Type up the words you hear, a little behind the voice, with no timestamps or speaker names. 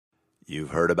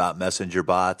You've heard about messenger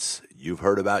bots. You've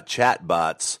heard about chat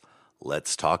bots.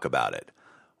 Let's talk about it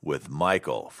with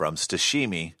Michael from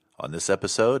Stashimi on this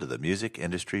episode of the Music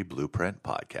Industry Blueprint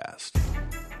Podcast.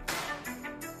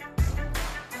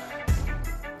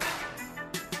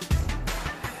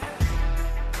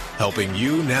 Helping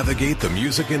you navigate the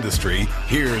music industry,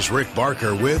 here's Rick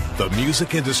Barker with the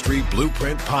Music Industry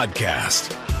Blueprint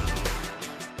Podcast.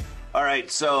 All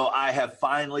right, so I have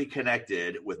finally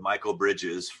connected with Michael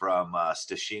Bridges from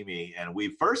Stashimi, and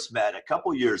we first met a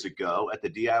couple years ago at the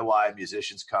DIY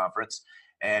Musicians Conference,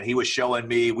 and he was showing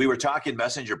me, we were talking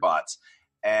messenger bots,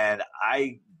 and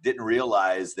I didn't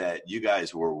realize that you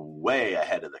guys were way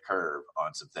ahead of the curve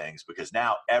on some things, because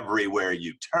now everywhere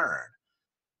you turn,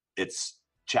 it's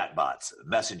chat bots,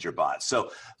 messenger bots.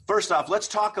 So first off, let's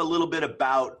talk a little bit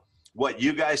about what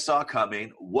you guys saw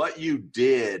coming, what you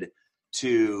did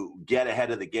to get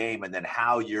ahead of the game, and then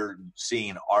how you're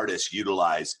seeing artists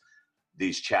utilize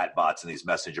these chat bots and these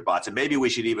messenger bots. And maybe we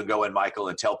should even go in, Michael,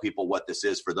 and tell people what this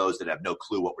is for those that have no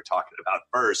clue what we're talking about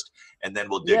first, and then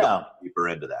we'll dig deeper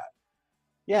into that.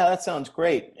 Yeah, that sounds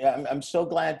great. I'm so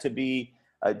glad to be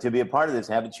a part of this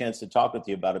and have a chance to talk with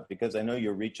you about it, because I know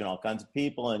you're reaching all kinds of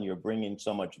people and you're bringing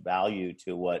so much value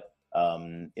to what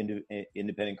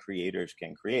independent creators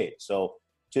can create. So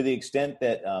to the extent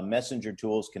that messenger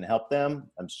tools can help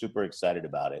them, I'm super excited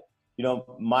about it. You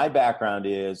know, my background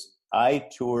is I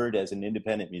toured as an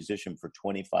independent musician for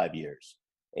 25 years.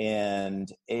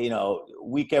 And, you know,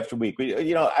 week after week,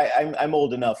 I'm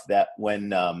old enough that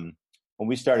when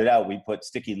we started out, we put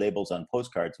sticky labels on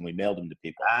postcards and we mailed them to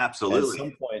people.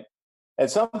 Absolutely.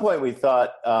 At some point we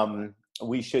thought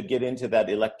we should get into that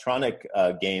electronic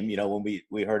game, you know, when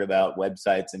we heard about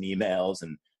websites and emails.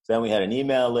 And so then we had an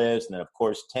email list. And then, of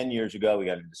course, 10 years ago, we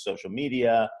got into social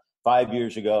media. 5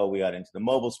 years ago, we got into the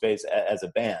mobile space as a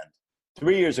band.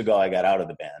 3 years ago, I got out of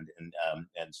the band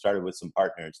and started with some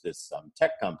partners, this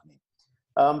tech company.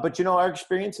 But, you know, our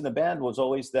experience in the band was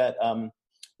always that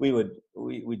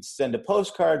we'd send a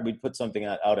postcard, we'd put something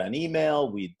out on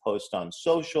email, we'd post on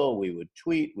social, we would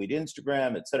tweet, we'd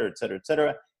Instagram, et cetera, et cetera, et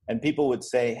cetera. And people would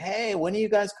say, hey, when are you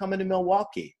guys coming to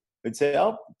Milwaukee? We'd say,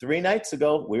 3 nights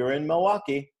ago, we were in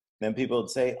Milwaukee. Then people would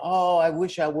say, oh, I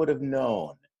wish I would have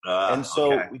known. And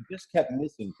so we just kept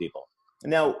missing people.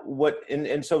 Now,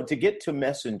 so to get to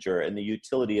Messenger and the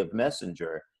utility of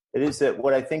Messenger, it is that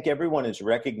what I think everyone is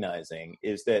recognizing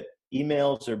is that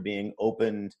emails are being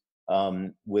opened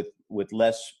with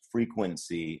less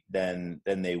frequency than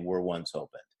they were once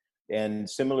opened. And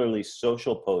similarly,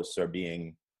 social posts are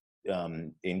being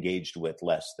engaged with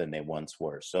less than they once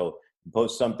were. So you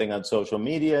post something on social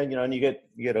media, you know, and you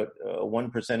get a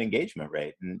 1% engagement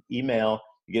rate. And email,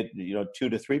 you get 2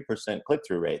 to 3%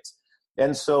 click-through rates.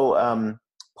 And so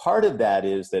part of that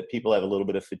is that people have a little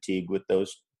bit of fatigue with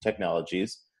those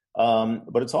technologies,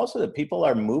 but it's also that people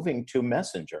are moving to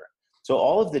Messenger. So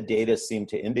all of the data seem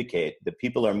to indicate that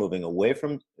people are moving away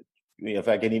from, if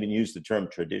I can even use the term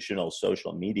traditional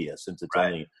social media, since it's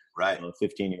only a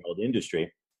 15-year-old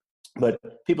industry. But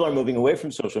people are moving away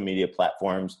from social media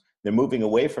platforms. They're moving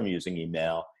away from using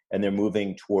email, and they're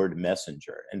moving toward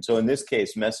Messenger. And so in this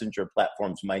case, Messenger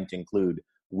platforms might include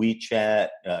WeChat,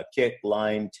 Kik,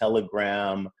 Line,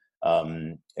 Telegram,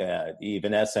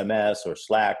 even SMS or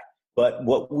Slack. But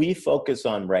what we focus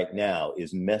on right now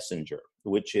is Messenger,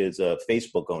 which is a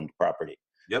Facebook-owned property.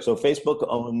 Yep. So Facebook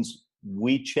owns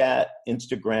WeChat,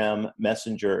 Instagram,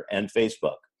 Messenger, and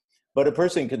Facebook. But a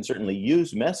person can certainly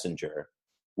use Messenger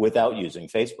without using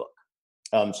Facebook.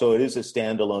 So it is a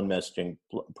standalone messaging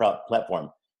platform.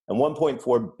 And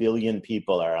 1.4 billion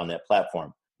people are on that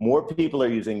platform. More people are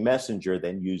using Messenger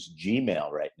than use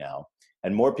Gmail right now.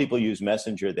 And more people use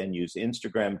Messenger than use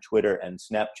Instagram, Twitter, and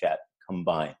Snapchat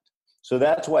combined. So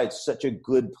that's why it's such a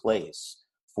good place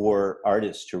for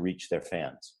artists to reach their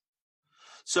fans.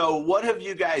 So what have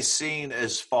you guys seen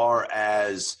as far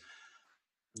as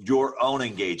your own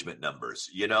engagement numbers?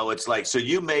 You know, it's like, so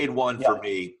you made one for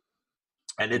me,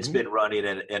 and it's been running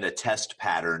in a test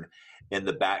pattern in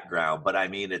the background. But I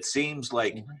mean, it seems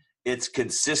like it's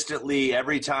consistently,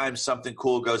 every time something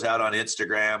cool goes out on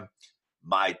Instagram,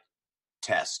 my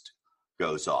test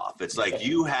goes off. It's like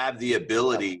you have the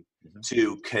ability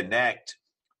to connect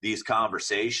these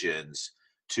conversations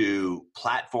to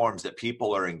platforms that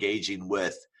people are engaging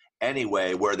with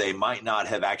anyway, where they might not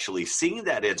have actually seen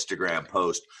that Instagram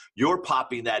post. You're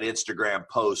popping that Instagram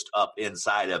post up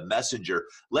inside of Messenger.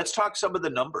 Let's talk some of the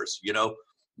numbers. You know,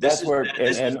 this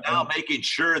is now making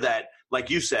sure that, like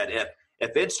you said,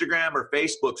 if Instagram or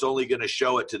Facebook's only going to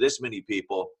show it to this many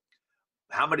people,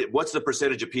 what's the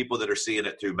percentage of people that are seeing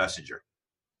it through Messenger?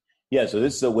 Yeah, so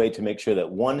this is a way to make sure that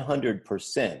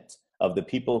 100% of the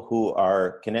people who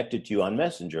are connected to you on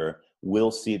Messenger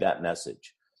will see that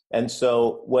message. And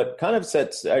so what kind of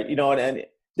sets, and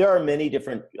there are many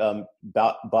different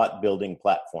bot building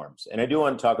platforms. And I do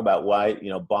want to talk about why,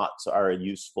 bots are a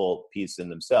useful piece in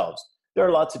themselves. There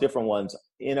are lots of different ones.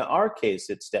 In our case,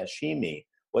 it's Dashimi.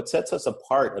 What sets us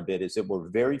apart a bit is that we're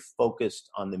very focused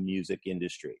on the music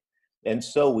industry. And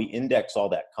so we index all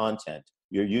that content,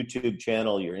 your YouTube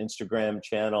channel, your Instagram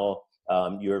channel,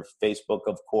 your Facebook,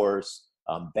 of course,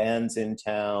 bands in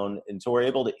town. And so we're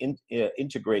able to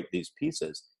integrate these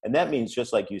pieces. And that means,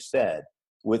 just like you said,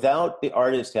 without the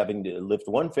artist having to lift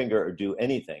one finger or do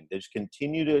anything, they just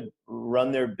continue to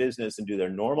run their business and do their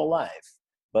normal life.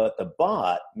 But the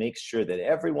bot makes sure that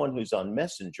everyone who's on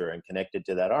Messenger and connected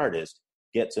to that artist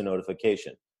gets a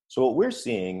notification. So what we're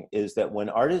seeing is that when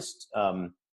artists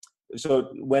send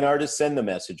the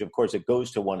message, of course, it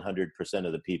goes to 100%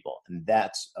 of the people. And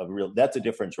that's a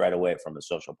difference right away from a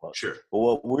social post. Sure. But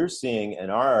what we're seeing in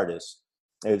our artists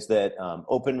is that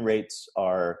open rates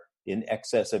are in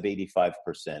excess of 85%,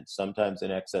 sometimes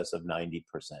in excess of 90%.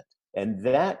 And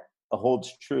that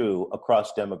holds true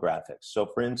across demographics. So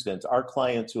for instance, our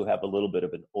clients who have a little bit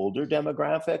of an older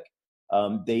demographic,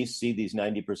 they see these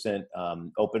 90%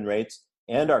 open rates,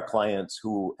 and our clients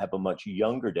who have a much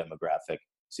younger demographic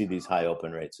see these high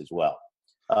open rates as well.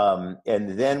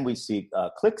 And then we see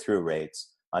click-through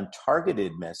rates on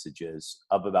targeted messages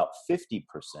of about 50%,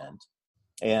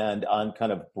 and on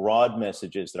kind of broad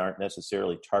messages that aren't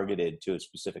necessarily targeted to a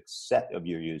specific set of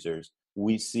your users,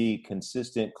 we see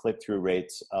consistent click-through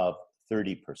rates of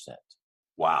 30%.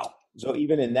 Wow. So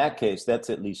even in that case,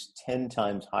 that's at least 10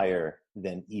 times higher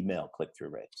than email click-through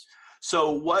rates.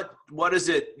 So what is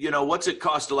it, what's it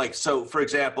cost to so for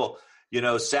example,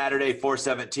 Saturday,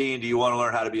 4/17, do you want to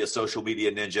learn how to be a social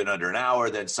media ninja in under an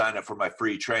hour? Then sign up for my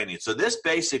free training. So this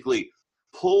basically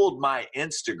pulled my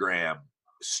Instagram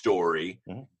story.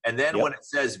 Mm-hmm. And then when it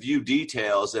says view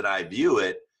details and I view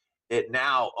it, it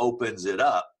now opens it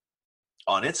up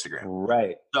on Instagram.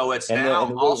 Right. So it's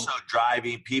also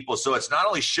driving people. So it's not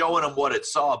only showing them what it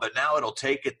saw, but now it'll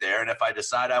take it there. And if I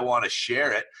decide I want to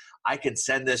share it, I can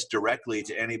send this directly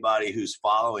to anybody who's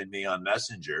following me on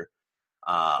Messenger.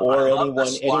 Or anyone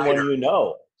you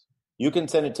know. You can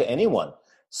send it to anyone.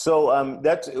 So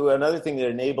that's another thing that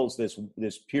enables this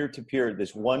peer-to-peer,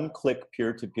 this one-click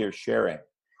peer-to-peer sharing.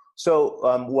 So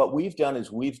what we've done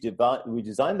is we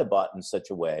designed the bot in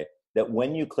such a way that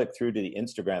when you click through to the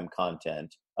Instagram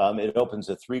content, it opens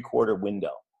a 3/4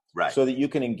 window. Right. So that you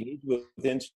can engage with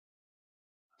Instagram,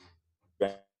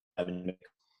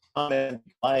 comment,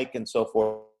 like, and so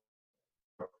forth.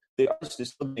 The artist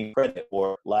is still getting credit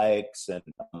for likes and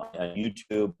on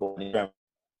YouTube.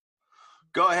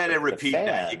 Go ahead and repeat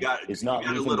that. You got a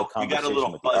little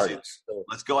fuzzy. So,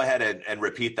 let's go ahead and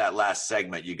repeat that last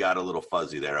segment. You got a little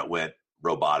fuzzy there. It went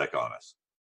robotic on us.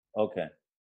 Okay.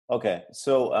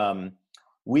 So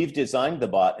we've designed the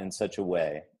bot in such a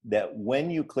way that when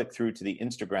you click through to the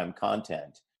Instagram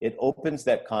content, it opens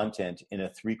that content in a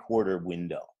 3/4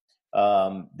 window.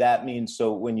 That means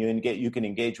so when you can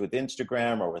engage with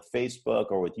Instagram or with Facebook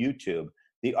or with YouTube,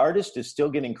 the artist is still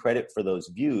getting credit for those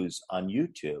views on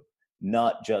YouTube,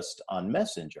 not just on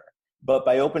Messenger. But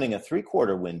by opening a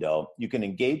 3/4 window, you can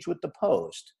engage with the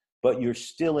post, but you're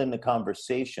still in the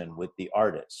conversation with the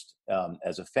artist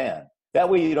as a fan. That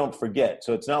way you don't forget.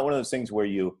 So it's not one of those things where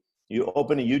you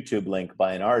open a YouTube link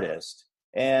by an artist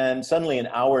and suddenly an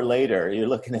hour later you're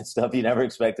looking at stuff you never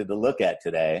expected to look at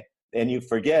today. And you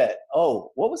forget,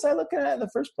 what was I looking at in the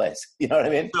first place? You know what I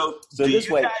mean? So this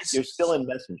way, you're still in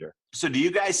Messenger. So do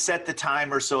you guys set the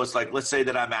timer? So it's like, let's say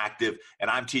that I'm active and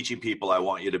I'm teaching people I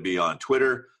want you to be on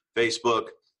Twitter, Facebook,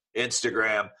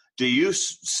 Instagram. Do you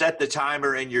set the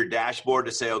timer in your dashboard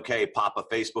to say, okay, pop a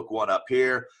Facebook one up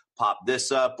here, pop this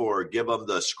up, or give them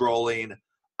the scrolling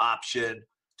option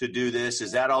to do this?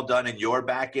 Is that all done in your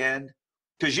back end?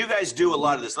 Because you guys do a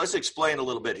lot of this. Let's explain a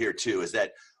little bit here too, is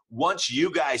that once you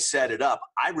guys set it up,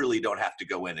 I really don't have to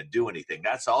go in and do anything.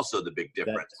 That's also the big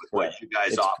difference with what you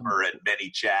guys offer at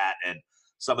ManyChat and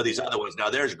some of these other ones. Now,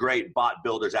 there's great bot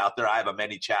builders out there. I have a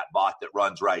ManyChat bot that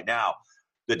runs right now.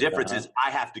 The difference is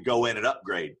I have to go in and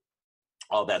upgrade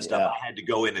all that stuff. I had to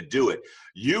go in and do it.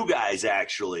 You guys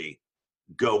actually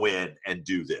go in and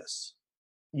do this.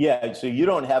 Yeah, so you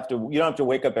don't have to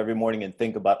wake up every morning and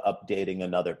think about updating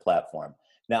another platform.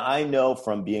 Now, I know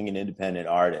from being an independent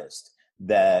artist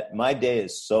that my day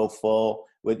is so full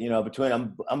with, between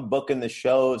I'm booking the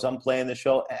shows, I'm playing the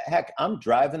show, heck, I'm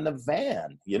driving the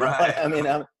van, Right. I mean,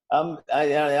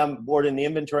 I'm boarding the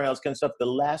inventory and all this kind of stuff. The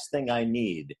last thing I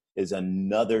need is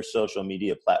another social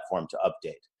media platform to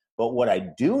update. But what I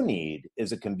do need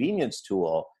is a convenience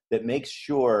tool that makes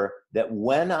sure that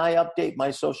when I update my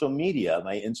social media,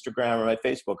 my Instagram or my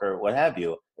Facebook or what have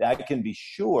you, I can be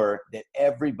sure that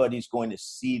everybody's going to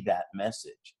see that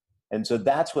message. And so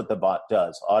that's what the bot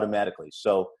does automatically.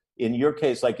 So in your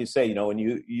case, like you say, you know, when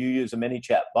you use a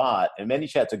ManyChat bot, and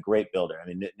ManyChat's a great builder. I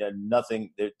mean,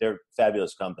 they're a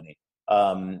fabulous company.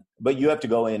 But you have to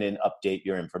go in and update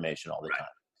your information all the time.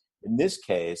 In this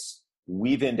case,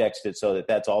 we've indexed it so that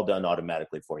that's all done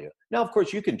automatically for you. Now, of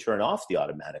course, you can turn off the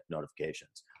automatic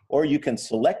notifications, or you can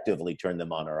selectively turn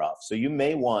them on or off. So you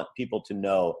may want people to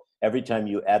know every time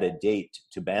you add a date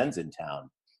to bands in town,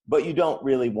 but you don't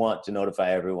really want to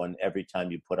notify everyone every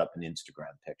time you put up an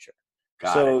Instagram picture.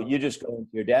 So you just go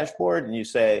into your dashboard and you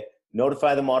say,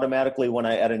 notify them automatically when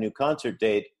I add a new concert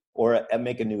date or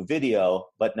make a new video,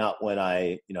 but not when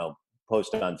I, you know,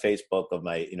 post on Facebook of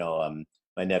my, you know,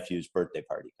 my nephew's birthday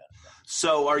party kind of thing.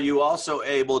 So are you also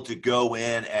able to go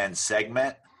in and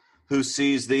segment who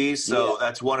sees these? So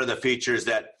that's one of the features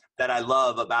that I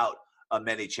love about a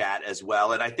ManyChat as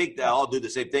well. And I think they all do the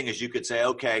same thing. As you could say,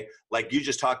 okay, like you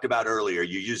just talked about earlier,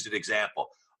 you used an example.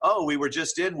 Oh, we were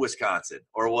just in Wisconsin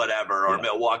or whatever, or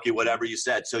Milwaukee, whatever you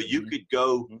said. So you could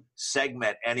go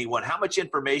segment anyone. How much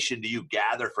information do you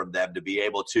gather from them to be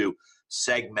able to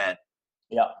segment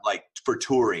like for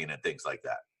touring and things like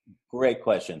that? Great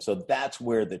question. So that's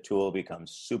where the tool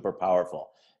becomes super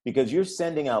powerful, because you're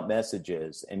sending out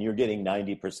messages and you're getting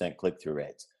 90% click-through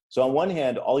rates. So on one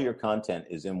hand, all your content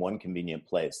is in one convenient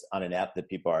place on an app that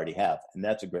people already have, and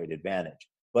that's a great advantage.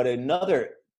 But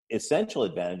another essential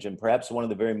advantage, and perhaps one of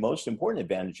the very most important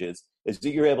advantages, is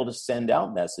that you're able to send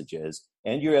out messages,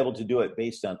 and you're able to do it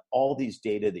based on all these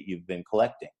data that you've been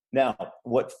collecting. Now,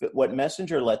 what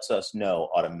Messenger lets us know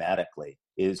automatically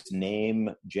is name,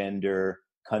 gender,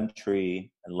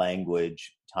 country,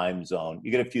 language, time zone.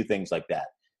 You get a few things like that.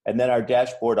 And then our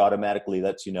dashboard automatically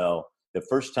lets you know the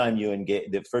first time you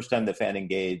engage, the first time the fan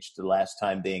engaged, the last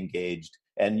time they engaged,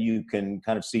 and you can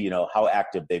kind of see, you know, how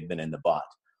active they've been in the bot.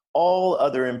 All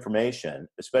other information,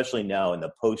 especially now in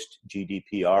the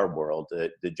post-GDPR world,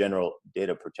 the general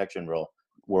data protection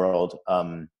world,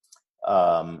 all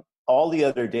the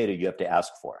other data you have to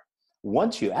ask for.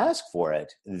 Once you ask for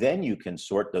it, then you can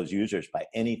sort those users by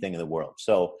anything in the world.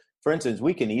 So, for instance,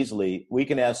 we can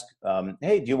ask,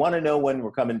 hey, do you want to know when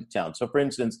we're coming to town? So, for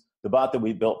instance, the bot that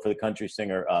we built for the country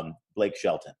singer, Blake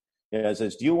Shelton, it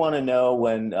says, do you want to know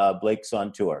when Blake's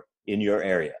on tour in your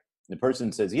area? The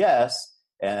person says yes.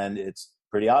 And it's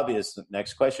pretty obvious. The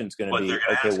next question is going to be,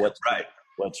 okay,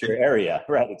 what's your area?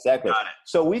 Right, exactly.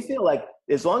 So we feel like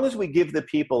as long as we give the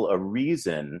people a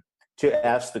reason to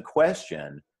ask the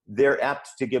question, they're apt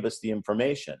to give us the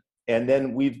information. And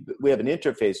then we have an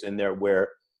interface in there where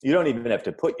you don't even have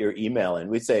to put your email in.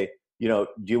 We say, you know,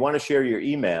 do you want to share your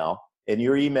email? And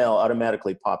your email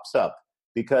automatically pops up,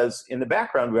 because in the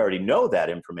background, we already know that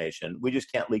information. We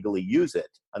just can't legally use it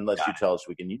unless you tell us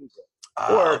we can use it.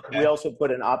 We also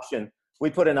put an option. We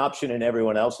put an option in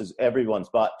everyone's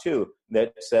bot too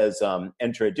that says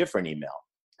enter a different email,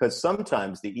 because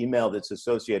sometimes the email that's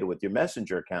associated with your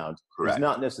Messenger account is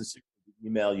not necessarily the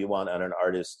email you want on an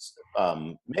artist's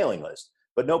mailing list.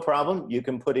 But no problem, you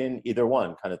can put in either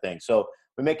one kind of thing. So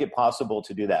we make it possible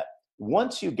to do that.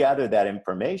 Once you gather that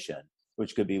information,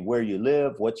 which could be where you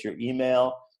live, what's your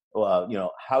email, you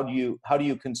know, how do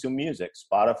you consume music,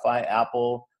 Spotify,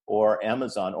 Apple, or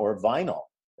Amazon, or vinyl.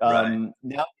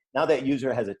 Now that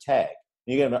user has a tag.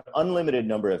 You get an unlimited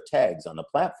number of tags on the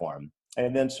platform,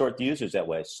 and then sort the users that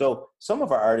way. So some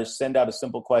of our artists send out a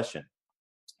simple question.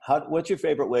 What's your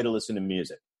favorite way to listen to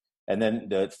music? And then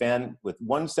the fan, with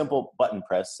one simple button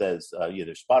press, says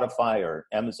either Spotify or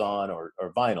Amazon or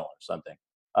vinyl or something.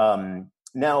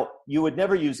 Now, you would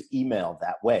never use email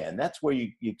that way, and that's where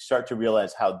you start to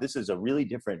realize how this is a really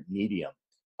different medium.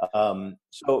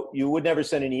 So you would never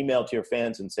send an email to your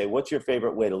fans and say, what's your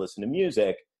favorite way to listen to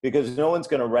music? Because no one's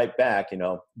going to write back, you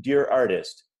know, dear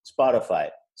artist, Spotify,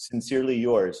 sincerely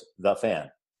yours, the fan.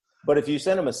 But if you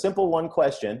send them a simple one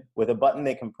question with a button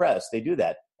they can press, they do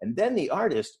that. And then the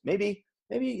artist, maybe,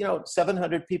 you know,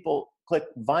 700 people click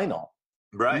vinyl.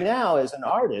 Right. Now, as an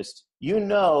artist, you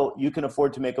know you can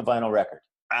afford to make a vinyl record.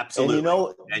 Absolutely. And you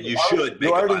know, and you should make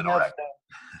a vinyl record.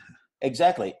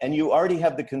 Exactly. And you already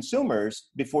have the consumers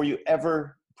before you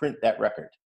ever print that record.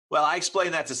 Well, I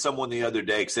explained that to someone the other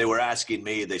day because they were asking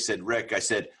me, they said, Rick, I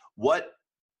said, what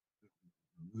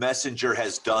Messenger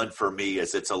has done for me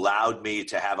is it's allowed me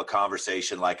to have a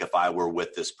conversation like if I were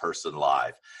with this person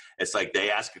live. It's like they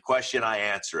ask a question, I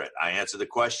answer it. I answer the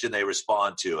question, they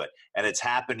respond to it. And it's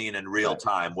happening in real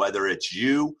time, whether it's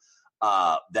you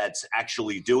that's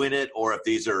actually doing it or if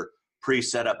these are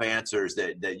pre-set up answers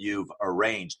that you've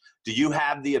arranged. Do you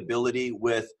have the ability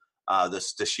with the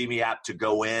Stashimi app to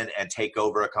go in and take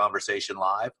over a conversation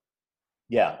live?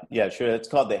 Yeah, sure. It's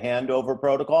called the handover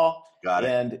protocol. Got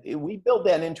it. And we build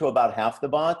that into about half the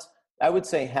bots. I would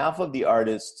say half of the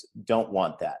artists don't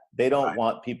want that. They don't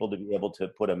want people to be able to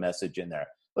put a message in there.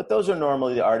 But those are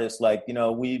normally the artists like,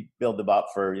 we build the bot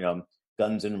for,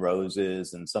 Guns N'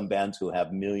 Roses and some bands who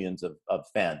have millions of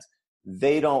fans.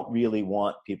 They don't really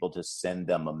want people to send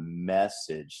them a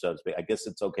message, so to speak. I guess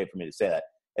it's okay for me to say that.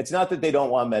 It's not that they don't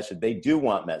want messages. They do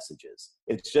want messages.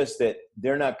 It's just that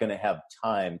they're not going to have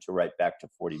time to write back to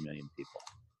 40 million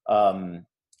people.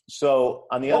 So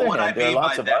on the other hand, there are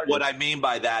lots of artists. What I mean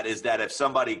by that is that if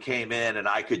somebody came in and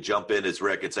I could jump in as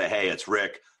Rick and say, hey, it's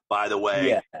Rick, by the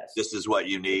way, this is what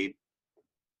you need.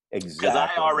 Exactly. Because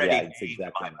I already named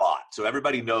my bot. So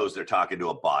everybody knows they're talking to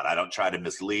a bot. I don't try to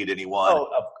mislead anyone. Oh,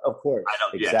 of course. I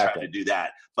don't try to do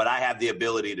that. But I have the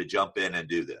ability to jump in and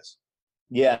do this.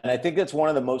 Yeah, and I think that's one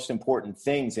of the most important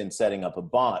things in setting up a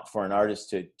bot for an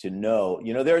artist to know.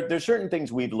 There's certain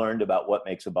things we've learned about what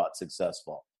makes a bot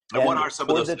successful. And what are some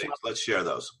of those things? Let's share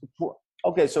those.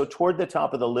 Okay, so toward the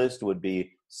top of the list would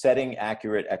be setting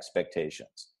accurate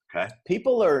expectations. Okay.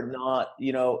 People are not,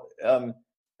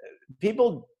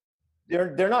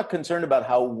 they're not concerned about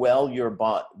how well your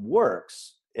bot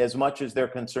works as much as they're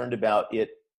concerned about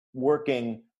it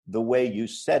working the way you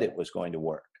said it was going to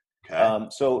work. Okay.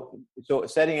 So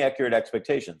setting accurate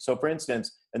expectations. So for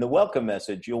instance, in the welcome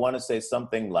message, you'll want to say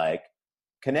something like,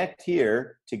 connect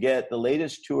here to get the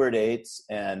latest tour dates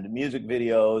and music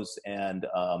videos and,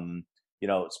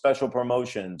 special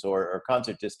promotions or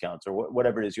concert discounts or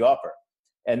whatever it is you offer.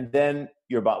 And then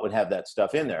your bot would have that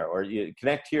stuff in there. Or you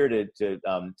connect here to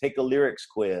take a lyrics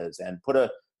quiz and put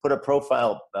a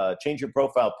profile, change your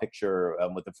profile picture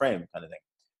with the frame kind of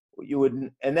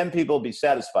thing. And then people will be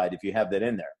satisfied if you have that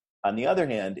in there. On the other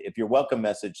hand, if your welcome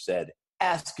message said,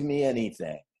 ask me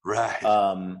anything,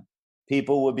 right,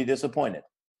 people would be disappointed.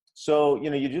 So,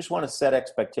 you just want to set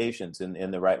expectations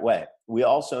in the right way. We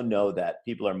also know that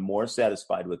people are more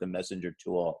satisfied with a messenger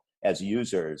tool as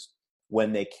users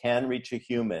when they can reach a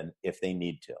human if they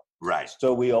need to. Right.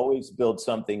 So we always build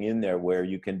something in there where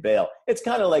you can bail. It's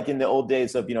kind of like in the old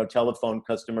days of, telephone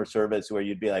customer service where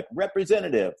you'd be like,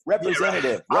 representative.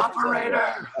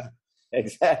 Operator.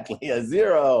 Exactly, a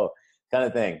zero kind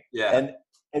of thing. Yeah. And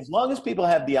as long as people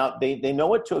have they know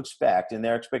what to expect and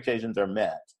their expectations are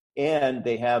met, and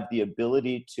they have the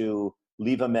ability to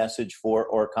leave a message for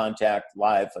or contact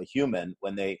live a human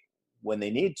when they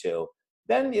need to,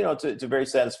 then it's a very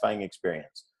satisfying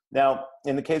experience. Now,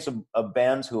 in the case of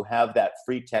bands who have that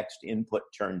free text input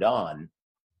turned on,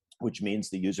 which means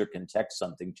the user can text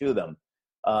something to them,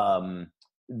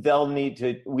 they'll need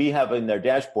to, we have in their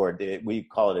dashboard, we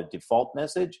call it a default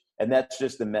message, and that's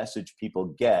just the message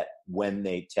people get when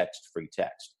they text free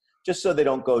text, just so they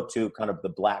don't go to kind of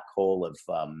the black hole of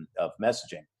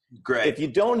messaging. Great. If you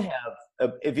don't have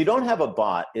a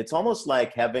bot, it's almost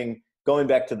like going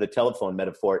back to the telephone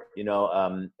metaphor,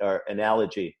 or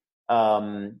analogy.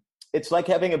 It's like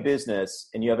having a business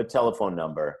and you have a telephone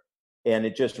number and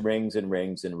it just rings and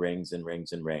rings and rings and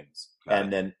rings and rings.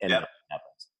 And then nothing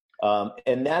happens.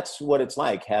 And that's what it's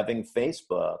like having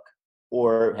Facebook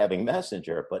or having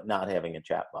Messenger, but not having a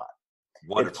chatbot.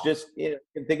 Wonderful. It's just, you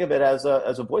can think of it as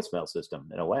a voicemail system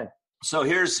in a way. So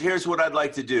here's what I'd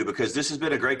like to do, because this has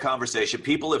been a great conversation.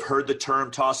 People have heard the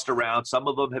term tossed around. Some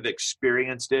of them have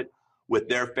experienced it with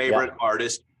their favorite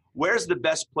artist. Where's the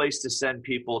best place to send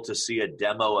people to see a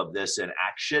demo of this in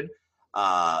action?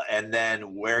 And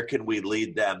then where can we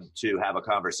lead them to have a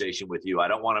conversation with you? I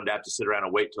don't want them to have to sit around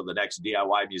and wait till the next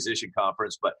DIY musician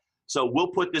conference, so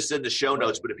we'll put this in the show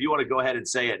notes, but if you want to go ahead and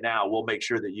say it now, we'll make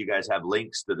sure that you guys have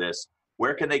links to this.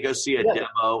 Where can they go see a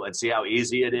demo and see how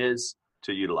easy it is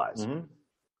to utilize? Mm-hmm.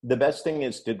 The best thing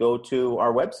is to go to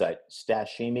our website,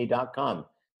 stashimi.com,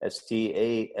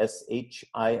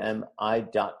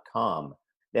 STASHIMI.com.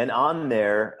 And on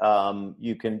there,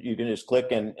 you can just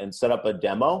click and set up a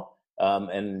demo,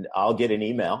 and I'll get an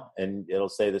email, and it'll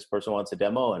say this person wants a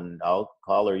demo, and I'll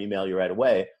call or email you right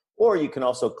away. Or you can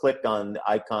also click on the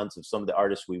icons of some of the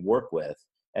artists we work with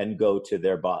and go to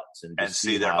their bots and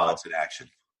see their bots in action.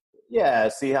 Yeah,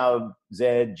 see how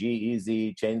Zed,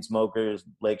 G-Eazy, Chainsmokers,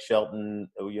 Blake Shelton,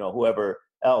 whoever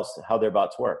else, how their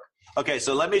bots work. Okay,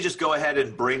 so let me just go ahead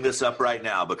and bring this up right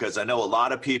now, because I know a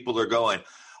lot of people are going,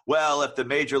 well, if the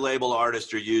major label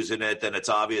artists are using it, then it's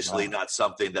obviously not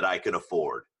something that I can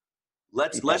afford.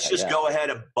 Let's just go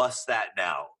ahead and bust that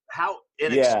now. How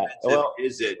inexpensive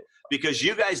is it because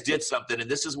you guys did something, and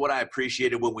this is what I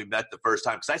appreciated when we met the first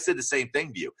time, because I said the same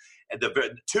thing to you. And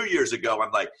 2 years ago,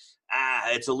 I'm like,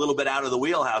 it's a little bit out of the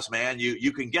wheelhouse, man.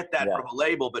 You can get that from a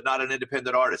label, but not an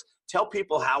independent artist. Tell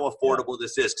people how affordable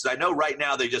this is, because I know right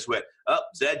now they just went,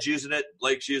 Zed's using it,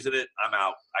 Blake's using it, I'm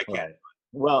out. I can't. Right.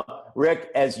 Well, Rick,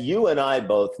 as you and I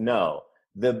both know,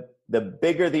 the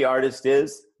bigger the artist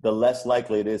is, the less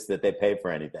likely it is that they pay for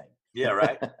anything. Yeah,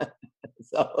 right.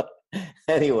 So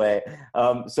anyway,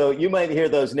 so you might hear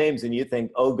those names and you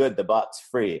think, oh, good, the bot's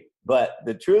free. But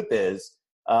the truth is,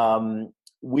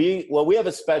 we have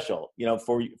a special,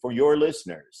 for your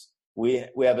listeners. We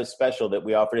have a special that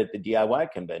we offered at the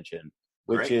DIY convention,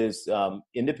 which is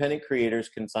independent creators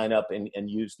can sign up and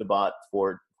use the bot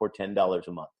for $10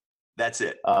 a month. That's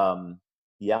it.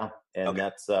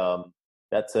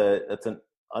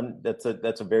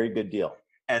 That's a very good deal.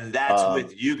 And that's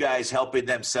with you guys helping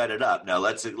them set it up. Now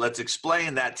let's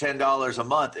explain that $10 a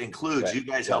month includes you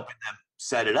guys helping them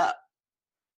set it up.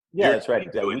 Yeah, that's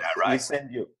right. Doing that, right? We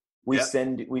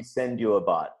send you a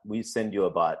bot. We send you a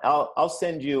bot. I'll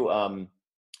send you.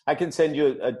 I can send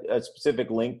you a specific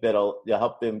link that'll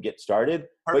help them get started.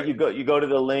 Perfect. But you go to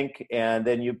the link and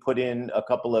then you put in a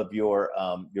couple of your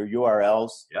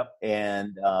URLs. Yep.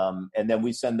 And then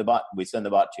we send the bot. We send the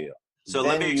bot to you. So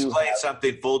let me explain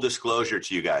something, full disclosure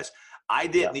to you guys. I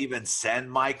didn't even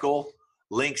send Michael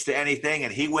links to anything,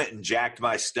 and he went and jacked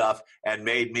my stuff and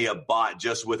made me a bot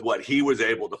just with what he was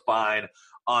able to find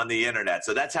on the internet.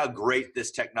 So that's how great this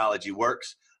technology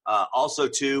works. Also,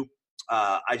 too,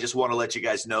 I just want to let you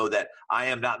guys know that I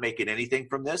am not making anything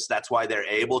from this. That's why they're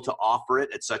able to offer it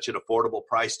at such an affordable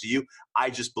price to you. I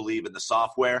just believe in the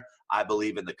software. I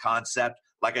believe in the concept.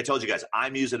 Like I told you guys,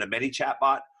 I'm using a ManyChat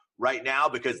bot right now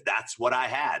because that's what I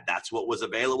had. That's what was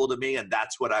available to me, and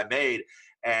that's what I made.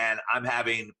 And I'm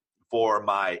having, for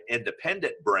my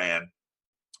independent brand,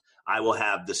 I will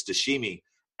have the Stashimi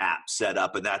app set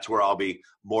up, and that's where I'll be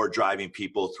more driving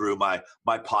people through my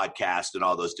podcast and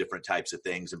all those different types of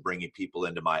things and bringing people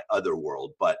into my other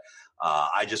world. But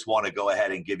I just want to go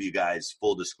ahead and give you guys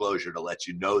full disclosure to let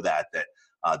you know that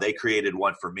they created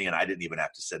one for me, and I didn't even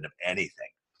have to send them anything.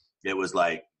 It was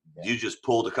like, you just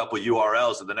pulled a couple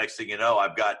URLs, and the next thing you know,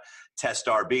 I've got Test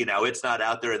RB. Now, it's not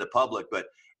out there in the public,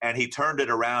 and he turned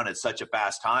it around in such a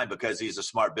fast time because he's a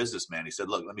smart businessman. He said,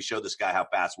 look, let me show this guy how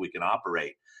fast we can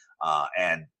operate.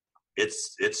 And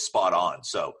it's spot on.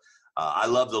 So I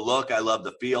love the look. I love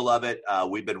the feel of it.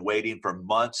 We've been waiting for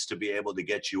months to be able to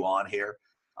get you on here.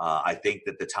 I think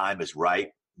that the time is right.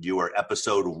 You are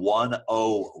episode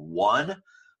 101.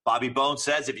 Bobby Bone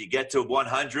says if you get to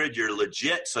 100, you're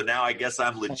legit. So now I guess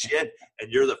I'm legit,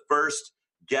 and you're the first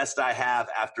guest I have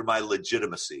after my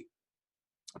legitimacy.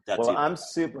 I'm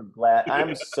super glad.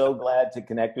 I'm so glad to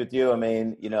connect with you. I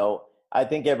mean, I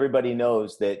think everybody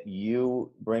knows that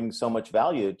you bring so much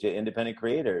value to independent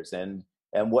creators, and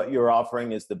what you're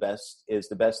offering is the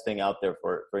best thing out there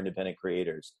for independent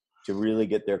creators to really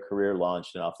get their career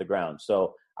launched and off the ground.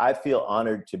 So I feel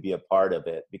honored to be a part of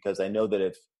it, because I know that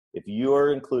if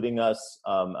you're including us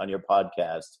on your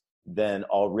podcast, then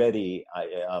already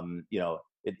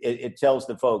it tells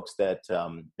the folks that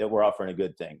we're offering a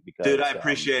good thing. Because, dude, I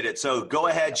appreciate it. So go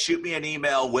ahead, shoot me an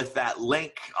email with that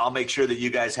link. I'll make sure that you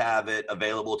guys have it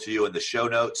available to you in the show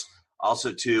notes.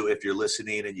 Also, too, if you're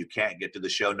listening and you can't get to the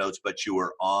show notes, but you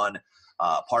are on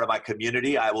part of my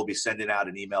community, I will be sending out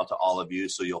an email to all of you,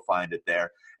 so you'll find it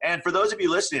there. And for those of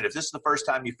you listening, if this is the first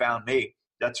time you found me,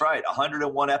 that's right,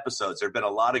 101 episodes. There have been a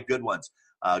lot of good ones.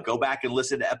 Go back and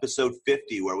listen to episode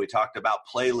 50, where we talked about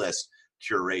playlist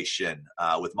curation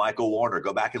with Michael Warner.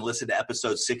 Go back and listen to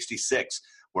episode 66,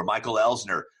 where Michael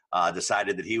Elsner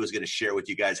decided that he was going to share with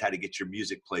you guys how to get your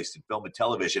music placed in film and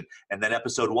television. And then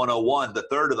episode 101, the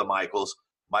third of the Michaels,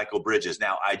 Michael Bridges.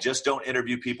 Now, I just don't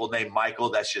interview people named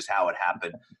Michael. That's just how it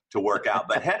happened to work out.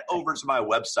 But head over to my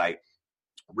website,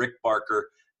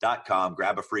 rickbarker.com,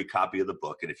 grab a free copy of the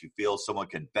book. And if you feel someone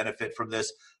can benefit from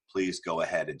this, please go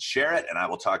ahead and share it. And I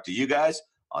will talk to you guys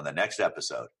on the next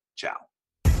episode. Ciao.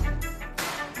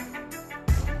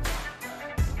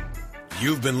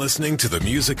 You've been listening to the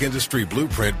Music Industry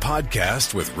Blueprint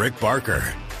podcast with Rick Barker.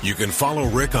 You can follow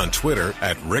Rick on Twitter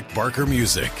at Rick Barker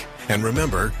Music. And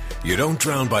remember, you don't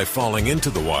drown by falling into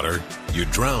the water, you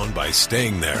drown by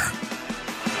staying there.